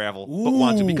afford to travel but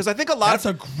want to? Because I think that's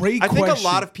a great question. I think a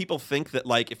lot of people think that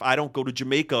like if I don't go to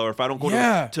Jamaica or if I don't go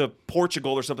to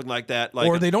Portugal or something like that, like,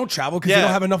 or they don't travel because they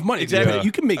don't have enough money. Exactly.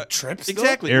 You can make trips.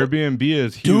 Exactly. Airbnb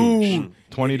is huge. Dude,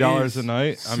 $20 a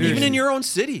night. I mean, even in your own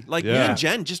city. Like me and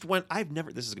Jen just went.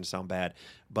 This is going to sound bad,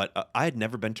 but I had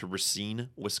never been to Racine,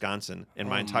 Wisconsin in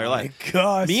my entire life.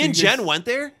 Gosh, me and Jen went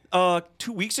there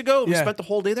 2 weeks ago. We Yeah. spent the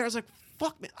whole day there. I was like,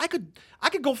 fuck, man, I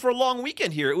could go for a long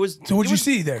weekend here. It was. So what did you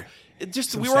see there?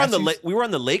 we were on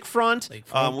the lakefront.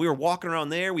 We were walking around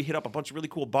there. We hit up a bunch of really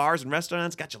cool bars and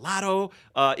restaurants. Got gelato.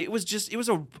 It was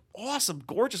a awesome,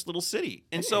 gorgeous little city.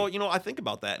 And so I think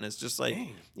about that, and it's just like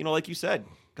like you said,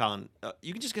 Colin,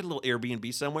 you can just get a little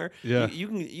Airbnb somewhere. Yeah.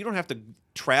 You don't have to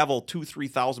travel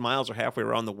 2,000-3,000 miles or halfway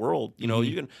around the world.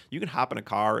 You can hop in a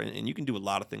car and you can do a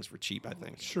lot of things for cheap, I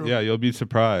think. True. Yeah, you'll be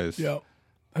surprised. Yeah.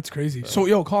 That's crazy.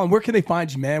 So, Colin, where can they find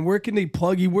you, man? Where can they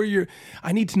plug you?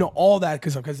 I need to know all that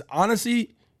because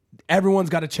honestly, everyone's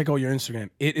got to check out your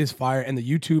Instagram. It is fire, and the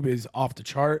YouTube is off the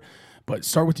chart. But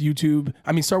start with the YouTube.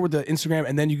 Start with the Instagram,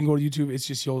 and then you can go to YouTube. It's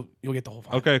just you'll get the whole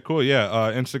file. Okay, cool. Yeah,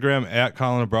 Instagram at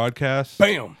Colin a Broadcast.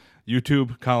 Bam.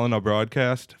 YouTube Colin a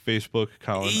Broadcast. Facebook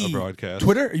Colin a Broadcast.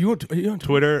 Twitter? Are you on Twitter?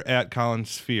 Twitter at Colin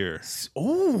Sphere.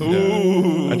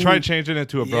 Ooh. I tried changing it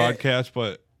to a broadcast,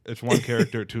 but it's one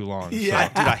character too long. Yeah,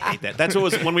 dude, I hate that. That's what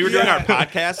was when we were doing our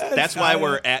podcast. That's why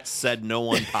we're at Said No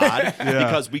One Pod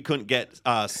because we couldn't get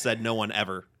Said No One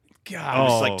Ever.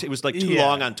 God, it was like too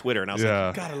long on Twitter, and I was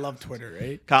like, God, I love Twitter,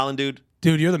 right? Colin, dude,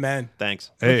 you're the man.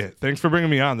 Thanks. Hey, thanks for bringing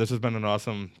me on. This has been an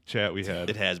awesome chat we had.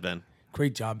 It has been.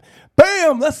 Great job.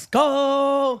 Bam, let's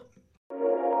go.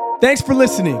 Thanks for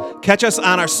listening. Catch us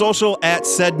on our social at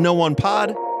Said No One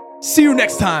Pod. See you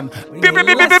next time.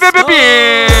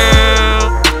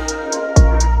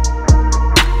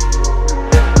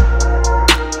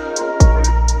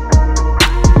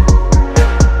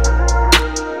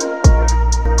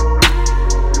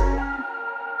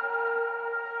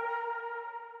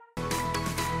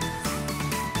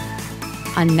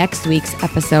 On next week's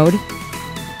episode,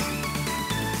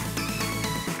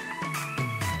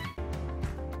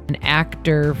 an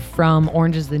actor from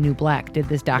Orange is the New Black did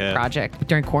this doc project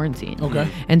during quarantine. Okay.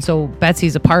 And so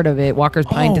Betsy's a part of it. Walker's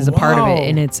Pint is a part of it.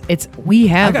 And we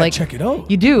have I gotta check it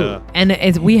out. You do. Yeah.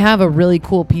 And we have a really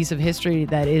cool piece of history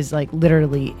that is like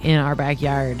literally in our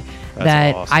backyard.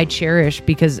 That's awesome. I cherish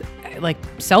because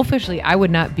selfishly, I would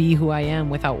not be who I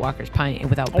am without Walker's Pint and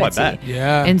without Betsy. I bet.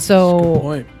 Yeah. And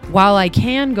so while I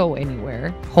can go anywhere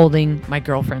holding my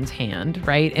girlfriend's hand,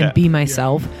 right, and be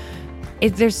myself,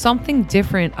 there's something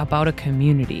different about a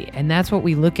community. And that's what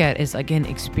we look at is, again,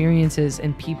 experiences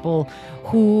and people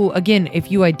who, again,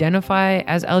 if you identify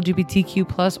as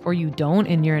LGBTQ+ or you don't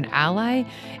and you're an ally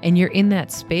and you're in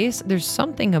that space, there's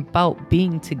something about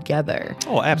being together.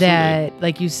 Oh, absolutely. That,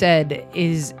 like you said,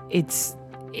 it's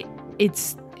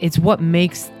what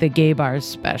makes the gay bars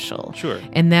special. Sure.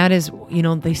 And that is,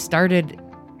 they started,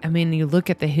 you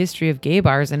look at the history of gay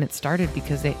bars and it started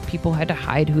because people had to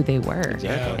hide who they were.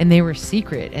 Exactly. And they were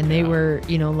secret and they were,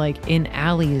 in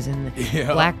alleys and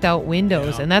blacked out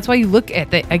windows. And that's why you look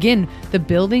at the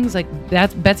buildings,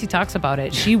 Betsy talks about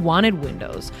it. She wanted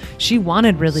windows. She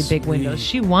wanted really big windows.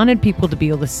 She wanted people to be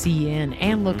able to see in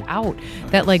and look out.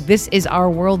 That this is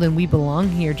our world and we belong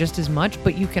here just as much,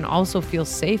 but you can also feel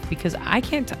safe because I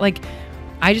can't,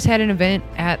 I just had an event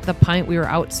at the Pint. We were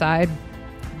outside.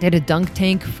 Did a dunk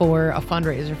tank for a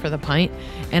fundraiser for the Pint,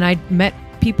 and I met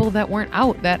people that weren't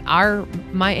out, that are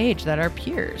my age, that are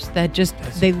peers, that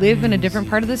they live in a different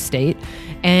part of the state,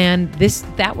 and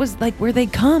that was where they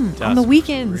come on the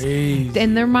weekends. Crazy.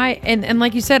 And they're and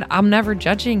like you said, I'm never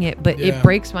judging it, but it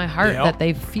breaks my heart that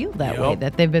they feel that way,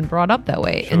 that they've been brought up that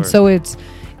way. Sure. And so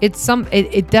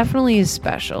it definitely is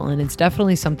special, and it's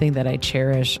definitely something that I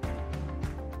cherish.